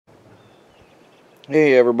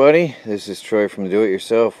Hey everybody, this is Troy from the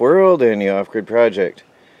Do-It-Yourself World and the Off-Grid Project.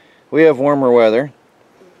 We have warmer weather.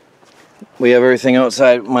 We have everything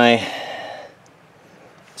outside. My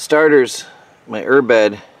starters, my herb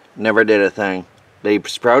bed, never did a thing. They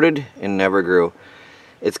sprouted and never grew.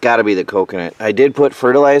 It's got to be the coconut. I did put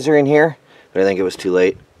fertilizer in here, but I think it was too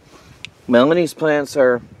late. Melanie's plants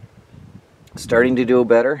are starting to do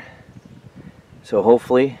better. So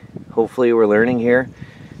hopefully we're learning here.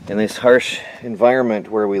 In this harsh environment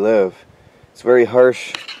where we live. It's a very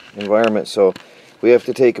harsh environment, so we have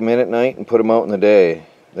to take them in at night and put them out in the day.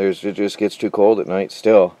 It just gets too cold at night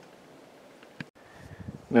still.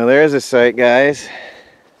 Now there's a sight, guys.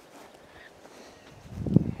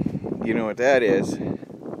 You know what that is.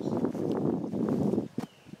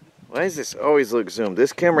 Why does this always look zoomed?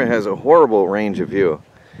 This camera has a horrible range of view.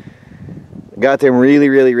 Got them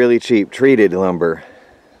really cheap, treated lumber.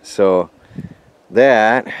 So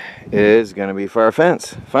that is going to be for our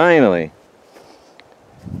fence, finally.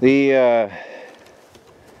 I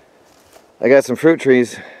got some fruit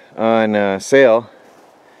trees on sale,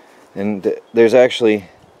 and there's actually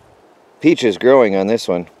peaches growing on this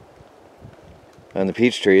one, on the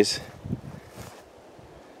peach trees.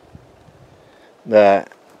 The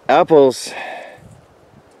apples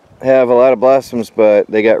have a lot of blossoms, but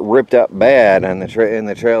they got ripped up bad on in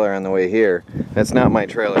the trailer on the way here. That's not my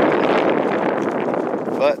trailer.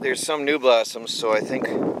 But there's some new blossoms, so I think...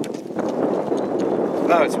 Oh,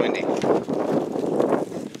 it's windy.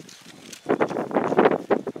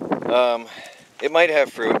 It might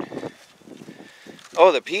have fruit.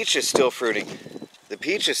 Oh, the peach is still fruiting. The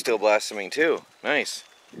peach is still blossoming too. Nice.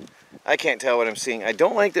 I can't tell what I'm seeing. I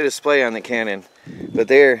don't like the display on the Canon, but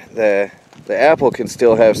there, the apple can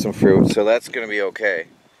still have some fruit, so that's going to be okay.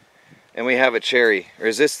 And we have a cherry. Or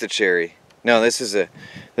is this the cherry? No, this is the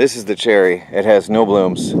cherry. It has no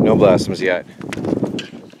blooms, no blossoms yet.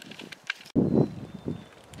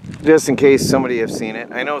 Just in case somebody has seen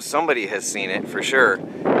it. I know somebody has seen it for sure.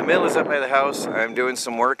 The mill is up by the house. I'm doing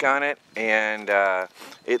some work on it, and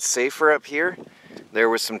it's safer up here. There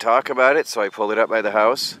was some talk about it, so I pulled it up by the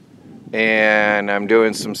house, and I'm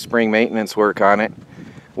doing some spring maintenance work on it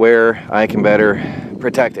where I can better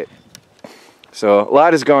protect it. So a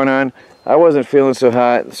lot is going on. I wasn't feeling so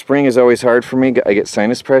hot. Spring is always hard for me. I get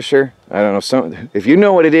sinus pressure. I don't know. If you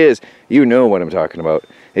know what it is, you know what I'm talking about.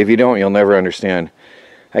 If you don't, you'll never understand.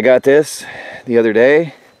 I got this the other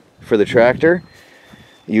day for the tractor.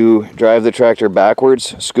 You drive the tractor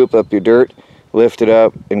backwards, scoop up your dirt, lift it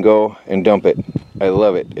up, and go and dump it. I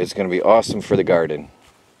love it. It's going to be awesome for the garden.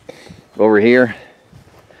 Over here,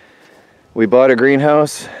 we bought a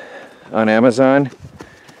greenhouse on Amazon,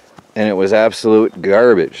 and it was absolute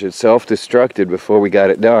garbage. It self-destructed before we got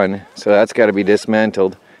it done, so that's got to be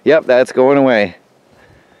dismantled. Yep, that's going away.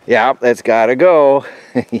 Yep, that's got to go.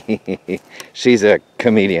 She's a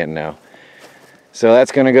comedian now. So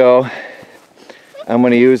that's going to go. I'm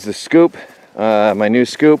going to use the scoop, my new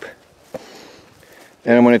scoop,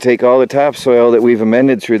 and I'm going to take all the topsoil that we've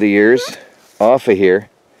amended through the years off of here,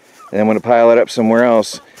 and I'm going to pile it up somewhere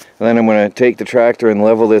else, and then I'm going to take the tractor and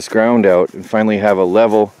level this ground out and finally have a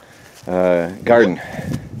level garden.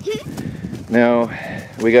 Now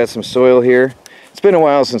we got some soil here. It's been a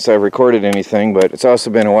while since I've recorded anything, but it's also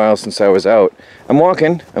been a while since I was out. I'm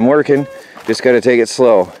working, just got to take it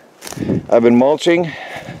slow. I've been mulching,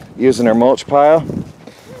 using our mulch pile.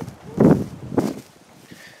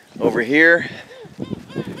 Over here,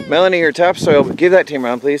 Melanie, your topsoil, give that to your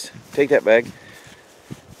mom please. Take that bag.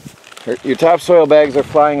 Your topsoil bags are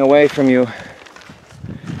flying away from you.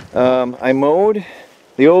 I mowed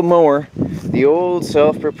the old mower, the old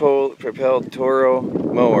self-propelled Toro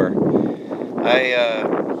mower.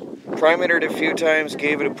 I primered it a few times,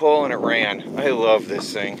 gave it a pull, and it ran. I love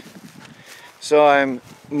this thing. So I'm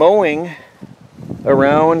mowing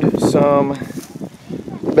around some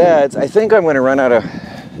beds. I think I'm going to run out of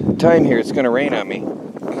time here. It's going to rain on me.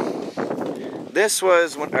 This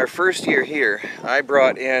was our first year here. I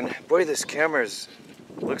brought in, boy, this camera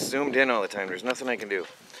looks zoomed in all the time. There's nothing I can do.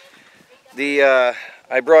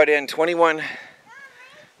 I brought in 21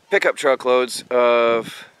 pickup truckloads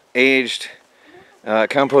of aged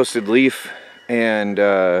composted leaf and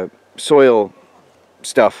soil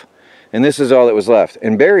stuff, and this is all that was left.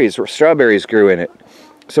 And strawberries grew in it,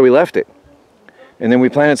 so we left it, and then we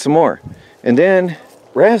planted some more, and then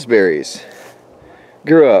raspberries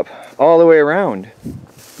grew up all the way around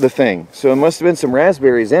the thing, so it must have been some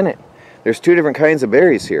raspberries in it. There's two different kinds of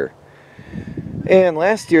berries here. And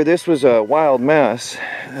last year this was a wild mess.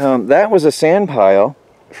 That was a sand pile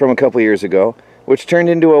from a couple years ago, which turned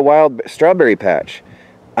into a wild strawberry patch.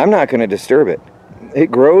 I'm not going to disturb it.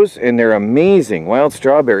 it grows, and they're amazing. Wild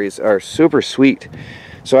strawberries are super sweet.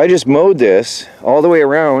 So I just mowed this all the way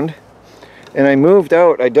around, and I moved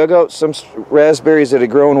out. I dug out some raspberries that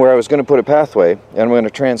had grown where I was going to put a pathway, and I'm going to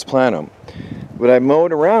transplant them. But I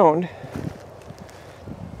mowed around,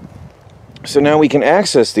 so now we can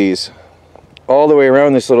access these all the way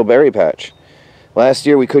around this little berry patch. Last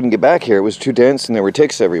year we couldn't get back here. It was too dense and there were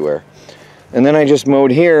ticks everywhere. And then I just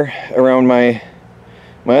mowed here around my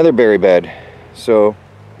other berry bed. So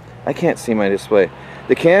I can't see my display.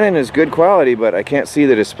 The Canon is good quality, but I can't see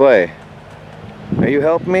the display. Are you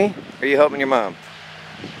helping me? Or are you helping your mom?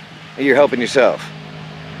 Or you're helping yourself?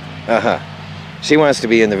 Uh-huh. She wants to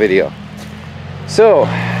be in the video. So,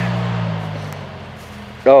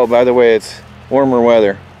 oh, by the way, it's warmer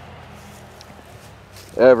weather.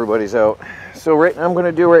 Everybody's out. So I'm going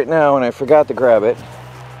to do right now, and I forgot to grab it.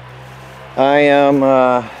 I am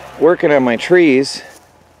working on my trees.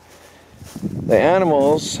 The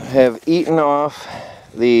animals have eaten off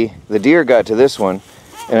the deer got to this one,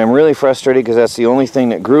 and I'm really frustrated because that's the only thing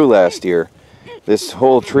that grew last year. This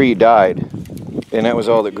whole tree died, and that was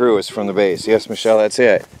all that grew is from the base. Yes, Michelle, that's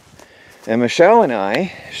it. And Michelle and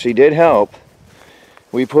I, she did help.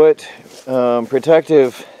 We put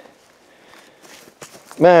protective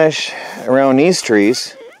mesh around these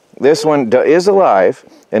trees. This one is alive,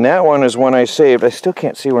 and that one is one I saved. I still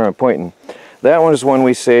can't see where I'm pointing. That one is one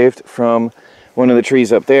we saved from one of the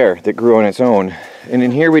trees up there that grew on its own. And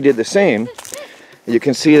in here we did the same. You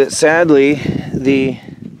can see that sadly the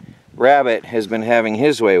rabbit has been having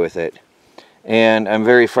his way with it, and I'm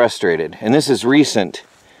very frustrated. And this is recent,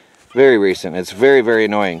 very recent. It's very, very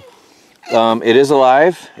annoying. It is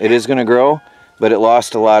alive, it is going to grow, but it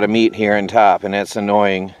lost a lot of meat here on top, and that's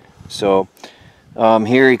annoying. So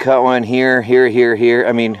here he cut one, here.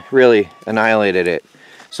 I mean, really annihilated it.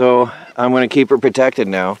 So I'm going to keep her protected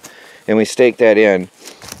now, and we stake that in.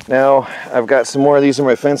 Now I've got some more of these in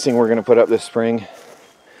my fencing we're going to put up this spring.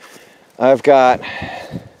 I've got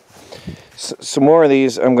some more of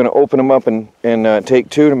these. I'm going to open them up and take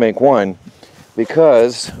two to make one,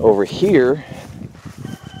 because over here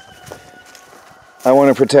I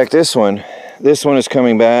want to protect this one. This one is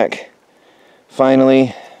coming back.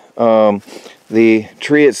 Finally, the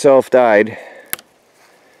tree itself died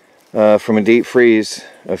from a deep freeze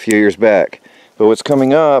a few years back. But what's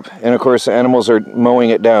coming up, and of course the animals are mowing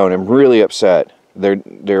it down. I'm really upset.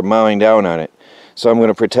 They're mowing down on it. So I'm going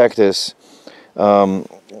to protect this,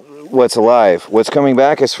 what's alive. What's coming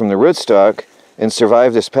back is from the rootstock and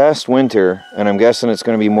survived this past winter, and I'm guessing it's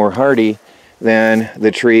going to be more hardy than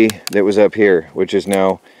the tree that was up here, which is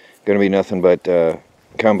now going to be nothing but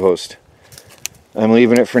compost. I'm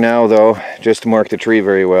leaving it for now though, just to mark the tree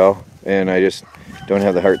very well, and I just don't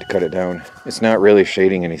have the heart to cut it down. It's not really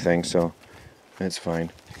shading anything, so that's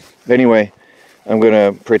fine. Anyway, I'm going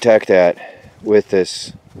to protect that with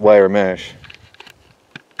this wire mesh.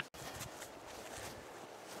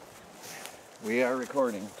 We are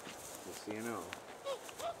recording, just so you know.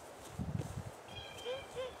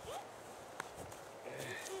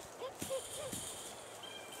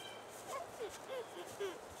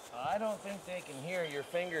 I don't think they can hear your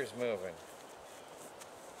fingers moving.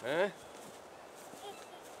 Huh?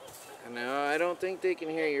 No, I don't think they can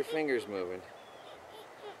hear your fingers moving.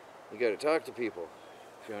 You gotta talk to people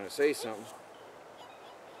if you want to say something.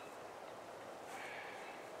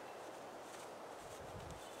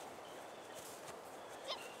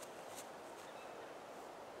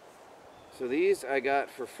 So these I got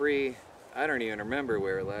for free. I don't even remember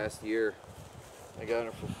where last year. I got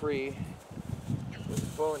them for free with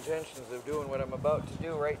full intentions of doing what I'm about to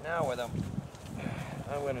do right now with them.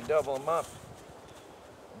 I'm going to double them up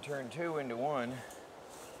and turn two into one.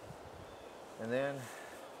 And then,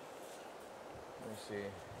 let me see.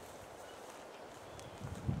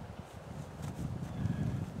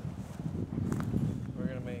 We're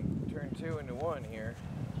going to turn two into one here.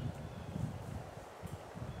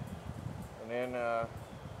 And then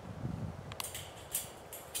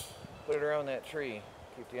put it around that tree.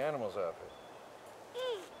 Keep the animals off it.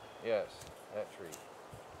 Yes, that tree.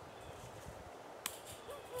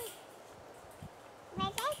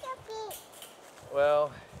 But that's so big.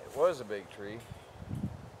 Well, it was a big tree.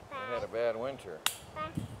 It had a bad winter.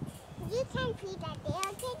 But you can see that they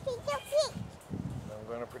are getting so big. I'm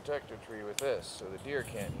going to protect the tree with this so the deer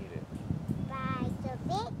can't eat it. By so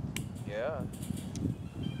big? Yeah.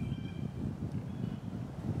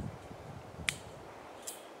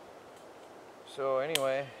 So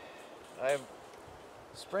anyway,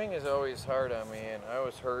 spring is always hard on me, and I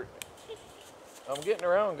was hurt. I'm getting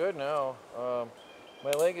around good now.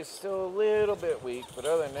 My leg is still a little bit weak, but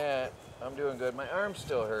other than that, I'm doing good. My arm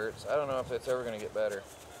still hurts. I don't know if that's ever going to get better.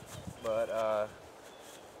 But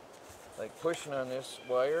like pushing on this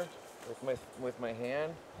wire with my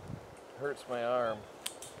hand hurts my arm.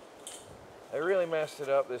 I really messed it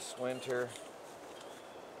up this winter.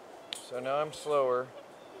 So now I'm slower.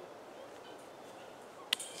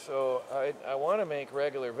 So I want to make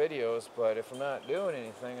regular videos, but if I'm not doing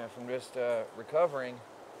anything, if I'm just recovering,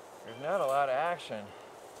 there's not a lot of action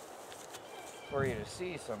for you to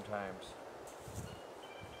see sometimes.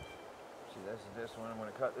 See, this is this one. I'm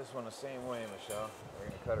going to cut this one the same way, Michelle. We're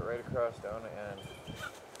going to cut it right across down the end.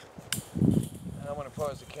 And I'm going to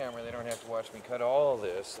pause the camera. They don't have to watch me cut all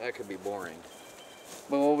this. That could be boring.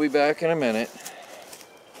 But we'll be back in a minute.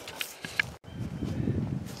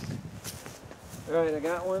 Alright, I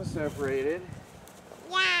got one separated.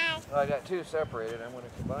 Yeah. Well, I got two separated. I'm going to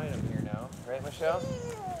combine them here now. Right, Michelle?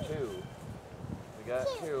 Two. We got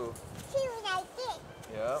two. Two like this.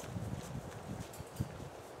 Yep.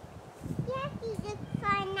 You have to look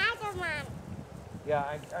for another one.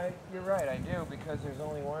 Yeah, you're right, I do, because there's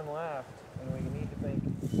only one left, and we need to make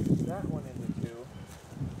that one into two,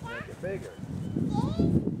 make it bigger. This?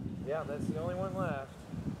 Yeah, that's the only one left.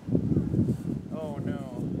 Oh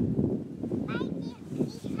no. I think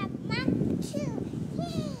we have 1, 2,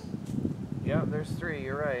 3. Yeah, there's three,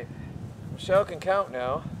 you're right. Michelle can count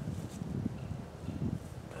now.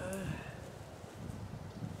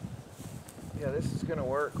 Yeah, this is going to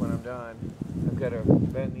work when I'm done. I've got to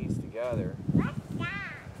bend these together. What's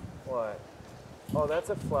that? What? Oh,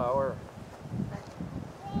 that's a flower.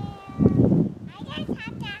 I just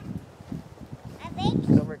have a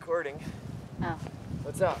big. I'm recording. Oh,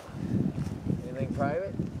 What's up? Anything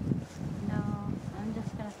private? no. I'm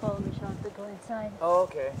just going to follow Michelle to go inside. Oh,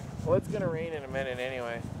 okay. Well, it's going to rain in a minute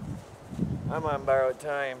anyway. I'm on borrowed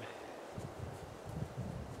time.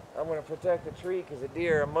 I'm going to protect the tree because the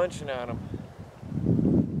deer are munching on them.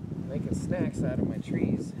 Making snacks out of my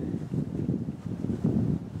trees.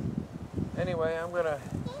 Anyway, I'm going to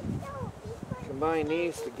combine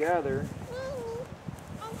these together.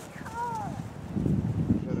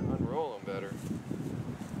 Got to unroll them better.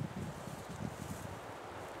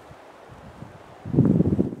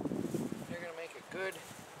 They're going to make a good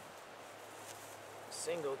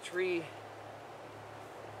single tree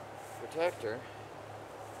protector.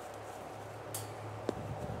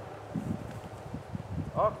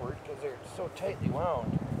 Awkward because they're so tightly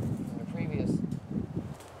wound in the previous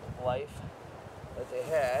life that they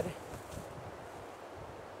had.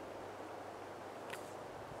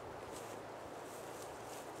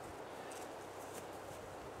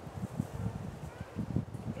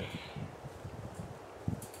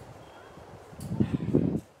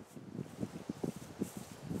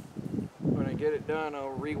 When I get it done, I'll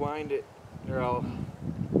rewind it, or I'll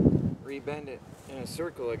rebend it in a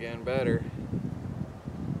circle again better.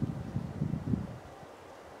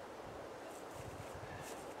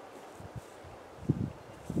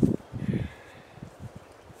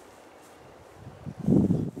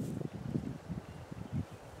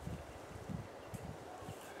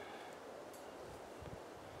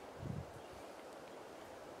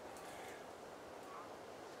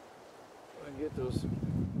 Get those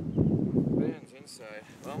bends inside.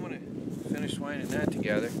 Well, I'm going to finish winding that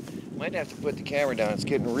together. Might have to put the camera down. It's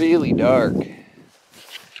getting really dark.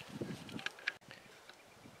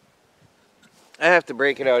 I have to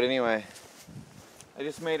break it out anyway. I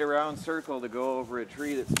just made a round circle to go over a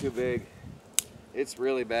tree that's too big. It's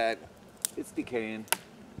really bad. It's decaying.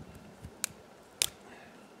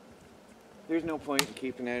 There's no point in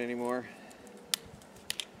keeping that anymore,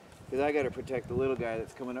 because I got to protect the little guy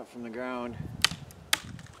that's coming up from the ground.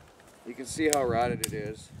 You can see how rotted it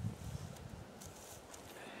is.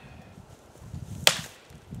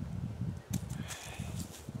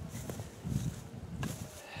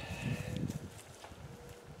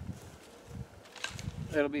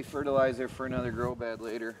 That'll be fertilizer for another grow bed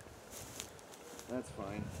later. That's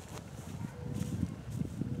fine.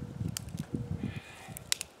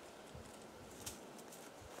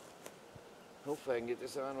 Hopefully I can get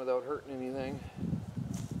this on without hurting anything.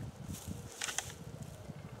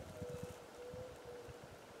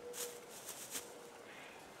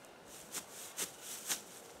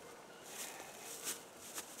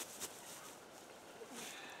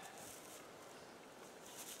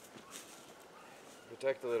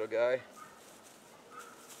 Protect the little guy.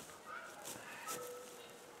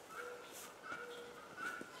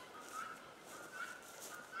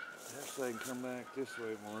 Perhaps I can come back this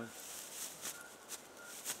way more.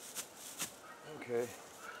 Okay,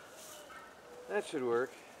 that should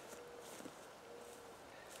work.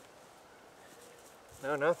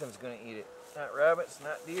 Now nothing's going to eat it. Not rabbits,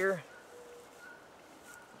 not deer.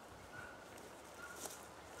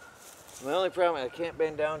 The only problem, I can't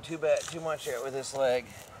bend down too much yet with this leg.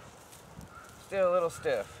 Still a little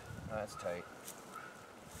stiff. Oh, that's tight.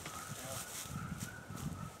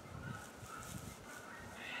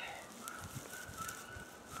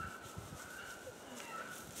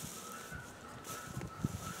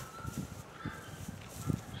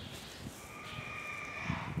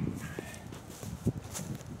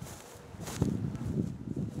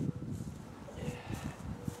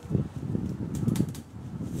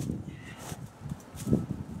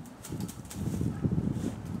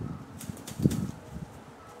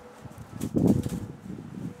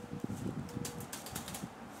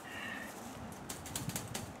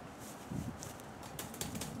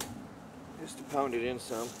 Just to pound it in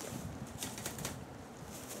some.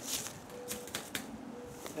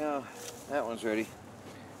 Now, that one's ready.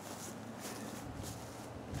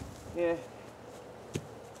 Yeah,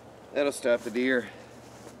 that'll stop the deer.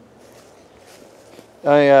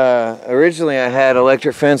 Originally I had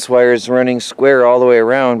electric fence wires running square all the way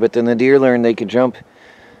around, but then the deer learned they could jump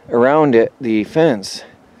around it, the fence,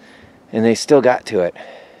 and they still got to it.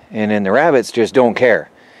 And then the rabbits just don't care.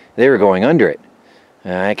 They were going under it.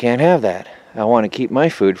 I can't have that. I want to keep my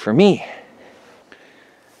food for me.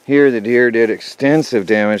 Here the deer did extensive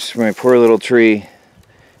damage to my poor little tree.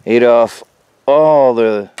 Ate off all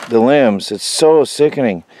the limbs. It's so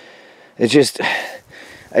sickening. It's just,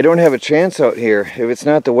 I don't have a chance out here. If it's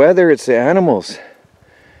not the weather, it's the animals.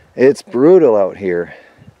 It's brutal out here.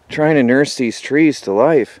 Trying to nurse these trees to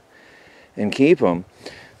life and keep them.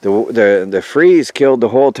 The freeze killed the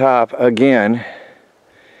whole top again.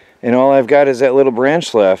 And all I've got is that little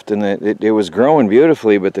branch left, and it was growing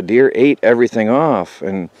beautifully, but the deer ate everything off,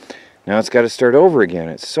 and now it's got to start over again.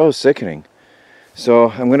 It's so sickening.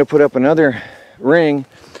 So I'm going to put up another ring.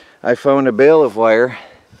 I found a bale of wire,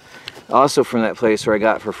 also from that place where I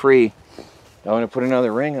got for free. I want to put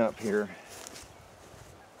another ring up here.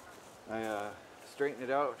 I straightened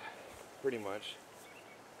it out pretty much,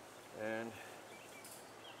 and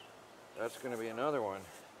that's going to be another one.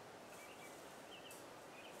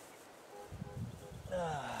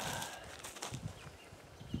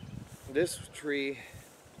 This tree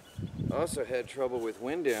also had trouble with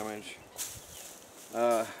wind damage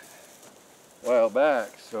a while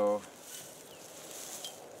back, so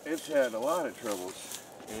it's had a lot of troubles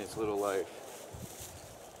in its little life.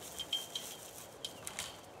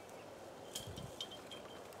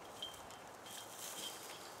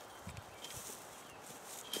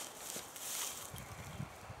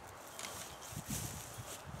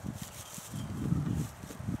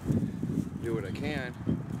 Do what I can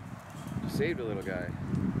to save the little guy.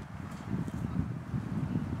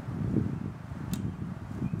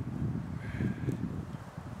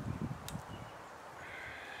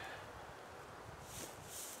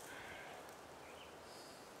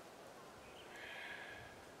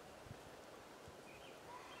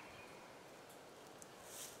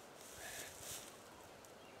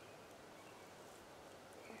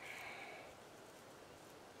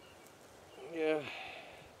 Yeah.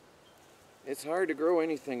 It's hard to grow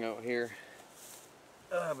anything out here.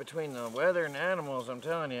 Between the weather and animals, I'm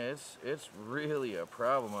telling you, it's really a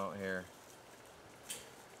problem out here.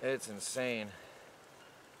 It's insane.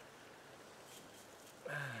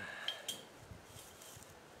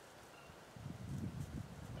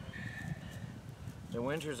 The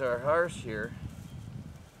winters are harsh here.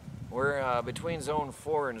 We're between zone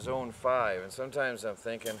 4 and zone 5, and sometimes I'm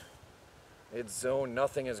thinking it's zone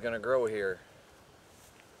nothing is going to grow here.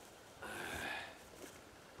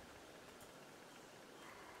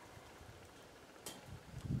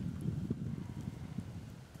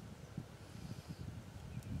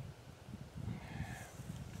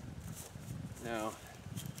 Now,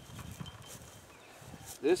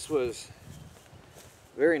 this was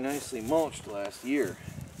very nicely mulched last year,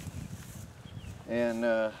 and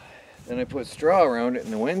then I put straw around it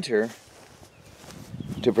in the winter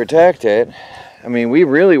to protect it. I mean, we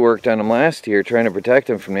really worked on them last year trying to protect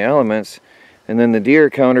them from the elements, and then the deer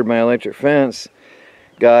countered my electric fence,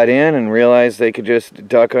 got in and realized they could just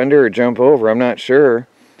duck under or jump over, I'm not sure,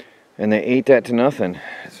 and they ate that to nothing.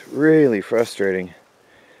 It's really frustrating.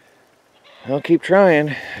 I'll keep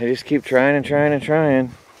trying. I just keep trying and trying and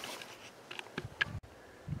trying.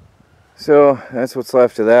 So that's what's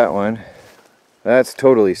left of that one. That's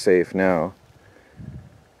totally safe now.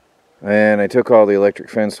 And I took all the electric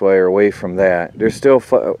fence wire away from that. There's still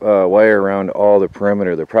wire around all the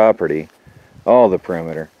perimeter of the property. All the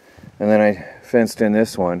perimeter. And then I fenced in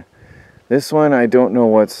this one. This one, I don't know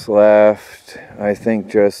what's left. I think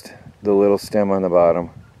just the little stem on the bottom,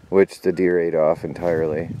 which the deer ate off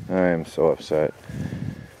entirely. I am so upset.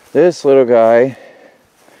 This little guy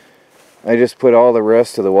I just put all the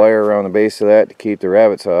rest of the wire around the base of that to keep the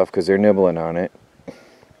rabbits off because they're nibbling on it.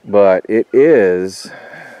 But it is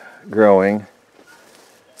growing.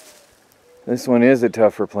 This one is a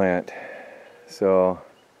tougher plant, so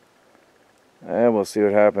we'll see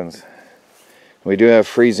what happens. We do have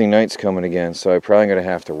freezing nights coming again, so I'm probably going to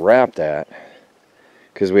have to wrap that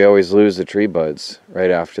because we always lose the tree buds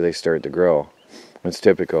right after they start to grow. It's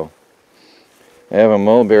typical. I have a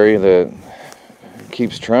mulberry that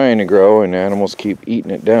keeps trying to grow and animals keep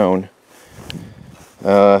eating it down.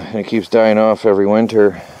 And it keeps dying off every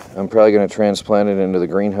winter. I'm probably going to transplant it into the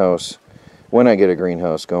greenhouse when I get a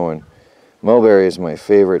greenhouse going. Mulberry is my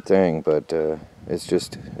favorite thing, but it's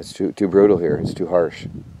too brutal here. It's too harsh.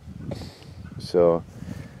 So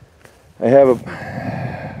I have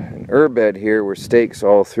an herb bed here where stakes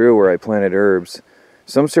all through where I planted herbs.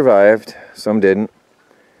 Some survived, some didn't.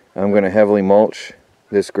 I'm going to heavily mulch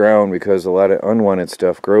this ground because a lot of unwanted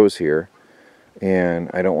stuff grows here,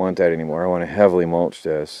 and I don't want that anymore. I want to heavily mulch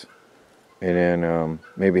this, and then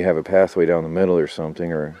maybe have a pathway down the middle or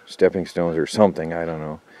something, or stepping stones or something, I don't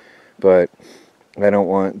know. But I don't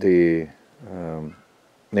want the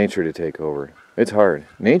nature to take over. It's hard.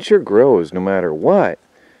 Nature grows no matter what.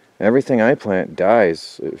 Everything I plant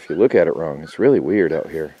dies if you look at it wrong. It's really weird out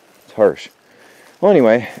here. It's harsh. Well,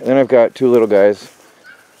 anyway, then I've got two little guys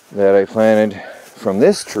that I planted from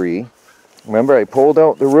this tree. Remember, I pulled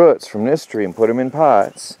out the roots from this tree and put them in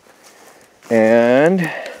pots.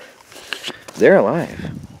 And they're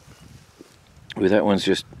alive. Ooh, that one's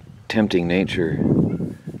just tempting nature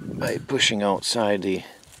by pushing outside the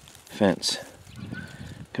fence.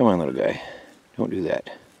 Come on, little guy. Don't do that.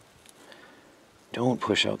 Don't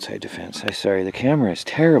push outside the fence. I'm sorry, the camera is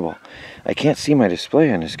terrible. I can't see my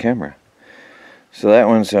display on this camera. So that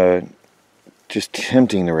one's just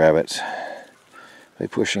tempting the rabbits by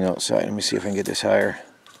pushing outside. Let me see if I can get this higher.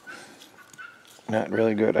 Not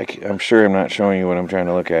really good. I'm sure I'm not showing you what I'm trying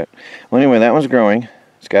to look at. Well, anyway, that one's growing.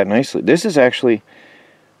 It's got nicely. This is actually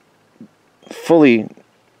fully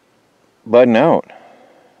budding out.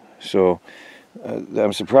 So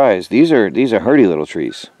I'm surprised. These are hardy little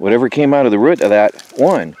trees. Whatever came out of the root of that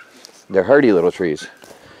one, they're hardy little trees.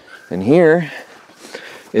 And here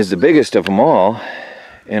is the biggest of them all.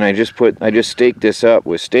 And I just staked this up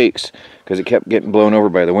with stakes because it kept getting blown over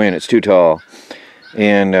by the wind. It's too tall.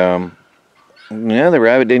 And yeah, the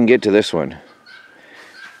rabbit didn't get to this one.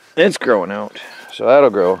 It's growing out, so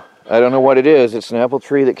that'll grow. I don't know what it is. It's an apple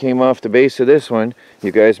tree that came off the base of this one.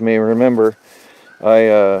 You guys may remember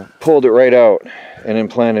I pulled it right out and then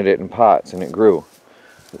planted it in pots, and it grew.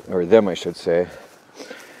 Or them, I should say.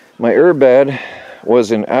 My herb bed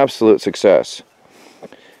was an absolute success.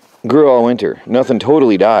 Grew all winter. Nothing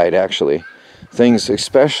totally died, actually. Things,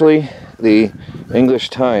 especially the English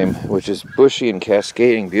thyme, which is bushy and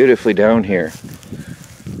cascading beautifully down here.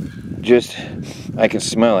 Just, I can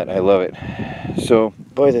smell it. I love it. So,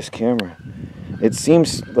 boy, this camera. It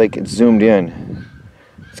seems like it's zoomed in.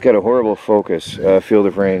 It's got a horrible focus, field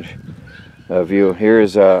of range view.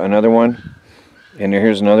 Here's another one. And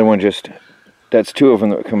here's another one just, that's two of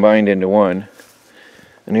them that combined into one.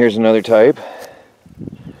 And here's another type.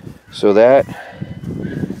 So that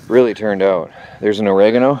really turned out. There's an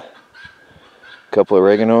oregano, a couple of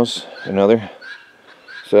oreganos, another.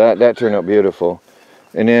 So that turned out beautiful.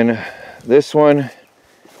 And then this one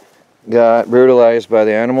got brutalized by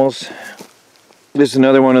the animals. This is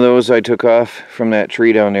another one of those I took off from that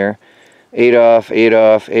tree down there. 8 off, 8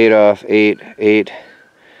 off, 8 off, 8, 8.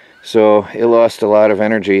 So it lost a lot of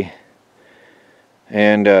energy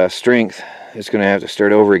and strength. It's going to have to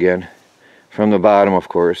start over again. From the bottom, of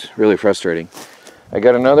course. Really frustrating. I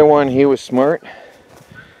got another one. He was smart.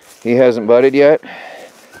 He hasn't budded yet.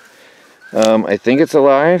 I think it's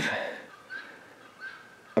alive.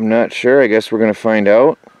 I'm not sure. I guess we're going to find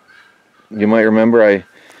out. You might remember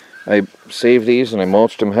I saved these and I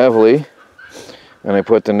mulched them heavily. And I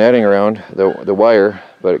put the netting around the wire,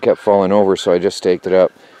 but it kept falling over, so I just staked it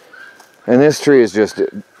up. And this tree is just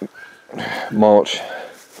mulch.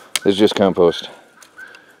 It's just compost.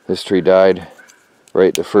 This tree died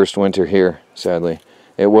right the first winter here, sadly.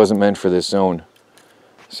 It wasn't meant for this zone,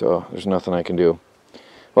 so there's nothing I can do.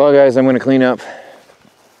 Well, guys, I'm going to clean up.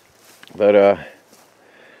 But,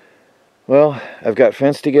 well, I've got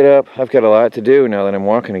fence to get up. I've got a lot to do now that I'm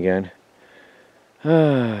walking again.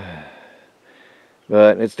 But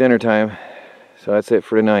it's dinner time, so that's it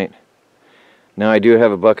for tonight. Now I do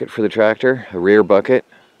have a bucket for the tractor, a rear bucket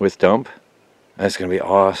with dump. That's going to be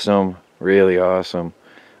awesome, really awesome.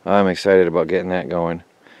 I'm excited about getting that going.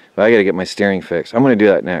 But I got to get my steering fixed. I'm going to do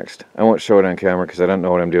that next. I won't show it on camera because I don't know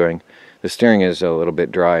what I'm doing. The steering is a little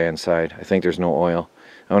bit dry inside. I think there's no oil.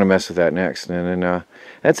 I want to mess with that next. And then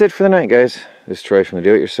that's it for the night, guys. This is Troy from the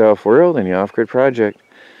Do-It-Yourself World and the Off-Grid Project.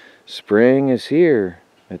 Spring is here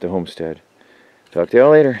at the homestead. Talk to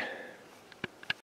y'all later.